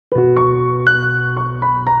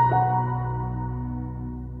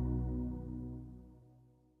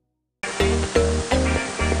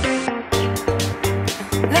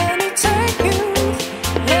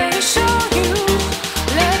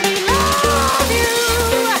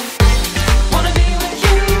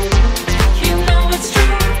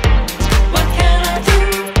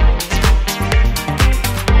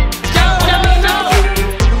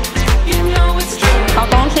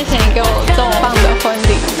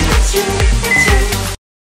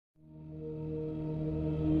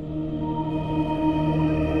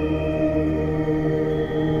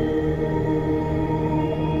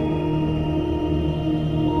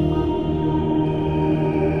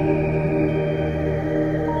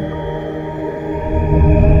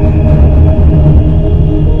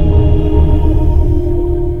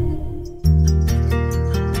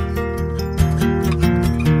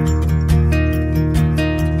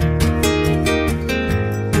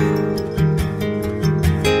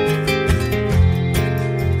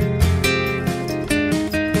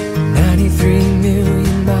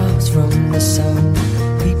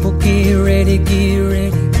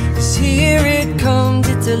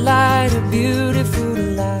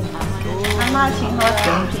妈请喝茶。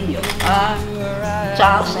啊，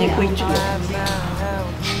茶谁会煮？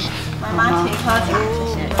妈妈请喝茶，谢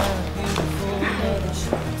谢。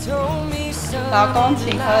老公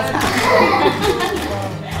请喝茶。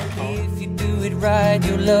Right,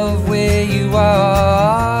 you love where you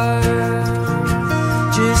are.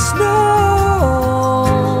 Just know,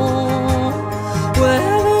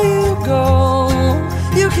 wherever you go,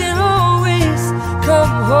 you can always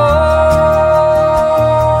come home.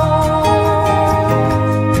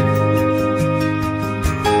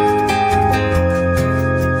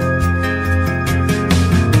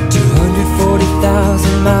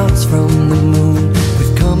 240,000 miles from the moon,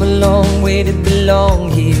 we've come a long way to belong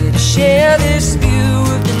here. Share this view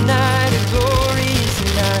of the night, a glorious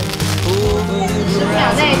night over the 10秒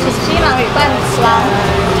内，请新郎与伴郎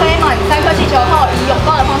吹满3颗气球后，以拥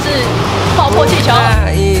抱的方式爆破气球。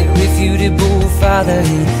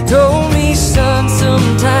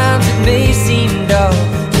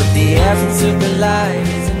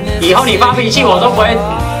以后你发脾气，我都不会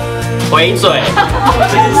回嘴。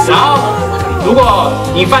然后，如果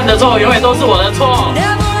你犯的错，永远都是我的错。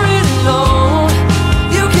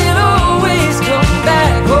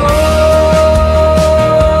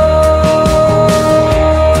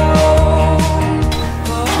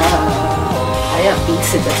 彼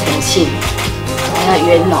此的诚信，还要圆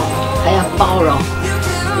融，还要包容，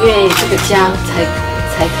因为这个家才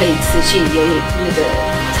可以持续有那个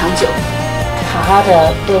长久。好好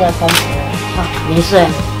的对待公婆，没事。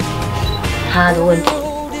他的问题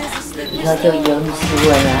以后就由你去问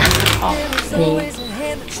了。好，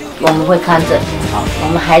我们会看着，好，我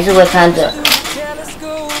们还是会看着。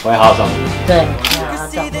我会好好照顾。对，会好好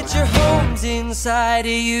照顾。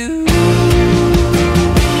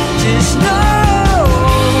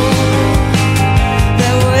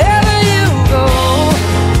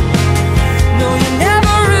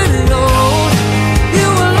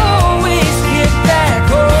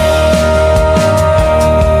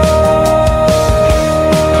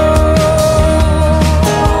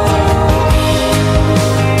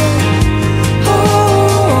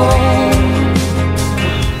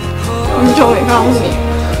 很久没看到你。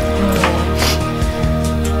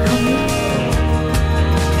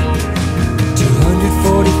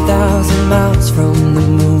240,000 miles from the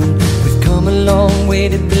moon, we've come a long way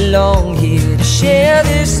to belong here to share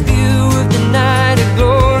this view of the night, a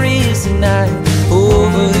glorious night.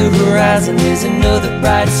 Over the horizon is another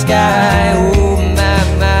bright sky. Oh my,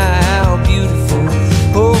 my, how beautiful!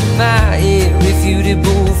 Oh my,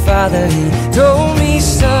 irrefutable Father, He told me,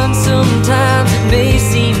 son, sometimes it may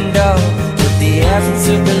seem dark. The absence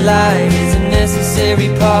of the light is a necessary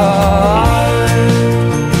part.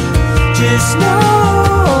 Just know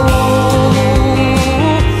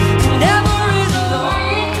never is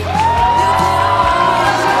alone.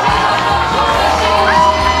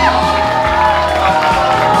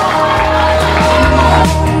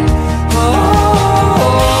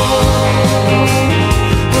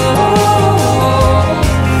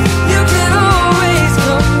 You can always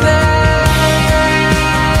come back.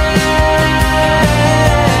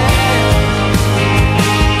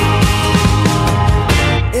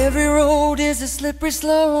 Every road is a slippery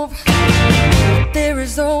slope. There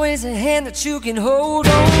is always a hand that you can hold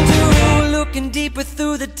on to. Looking deeper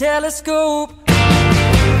through the telescope,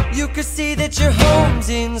 you can see that your home's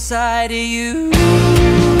inside of you.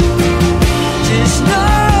 Just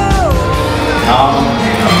know. 好，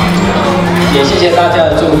也谢谢大家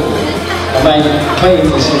的祝福，我们会一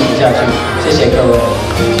直幸福下去。谢谢各位。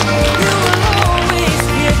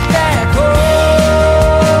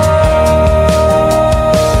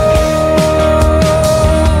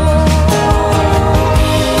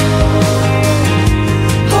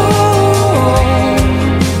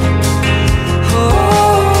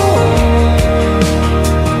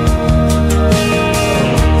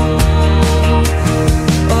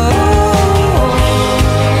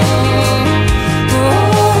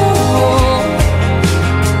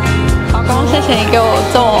 你给我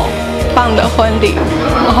这么棒的婚礼，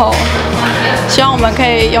然后希望我们可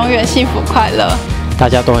以永远幸福快乐。大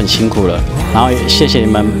家都很辛苦了，然后也谢谢你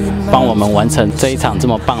们帮我们完成这一场这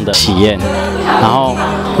么棒的喜宴。然后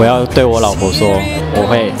我要对我老婆说，我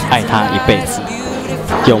会爱她一辈子，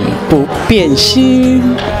永不变心。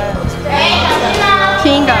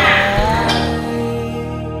听一个。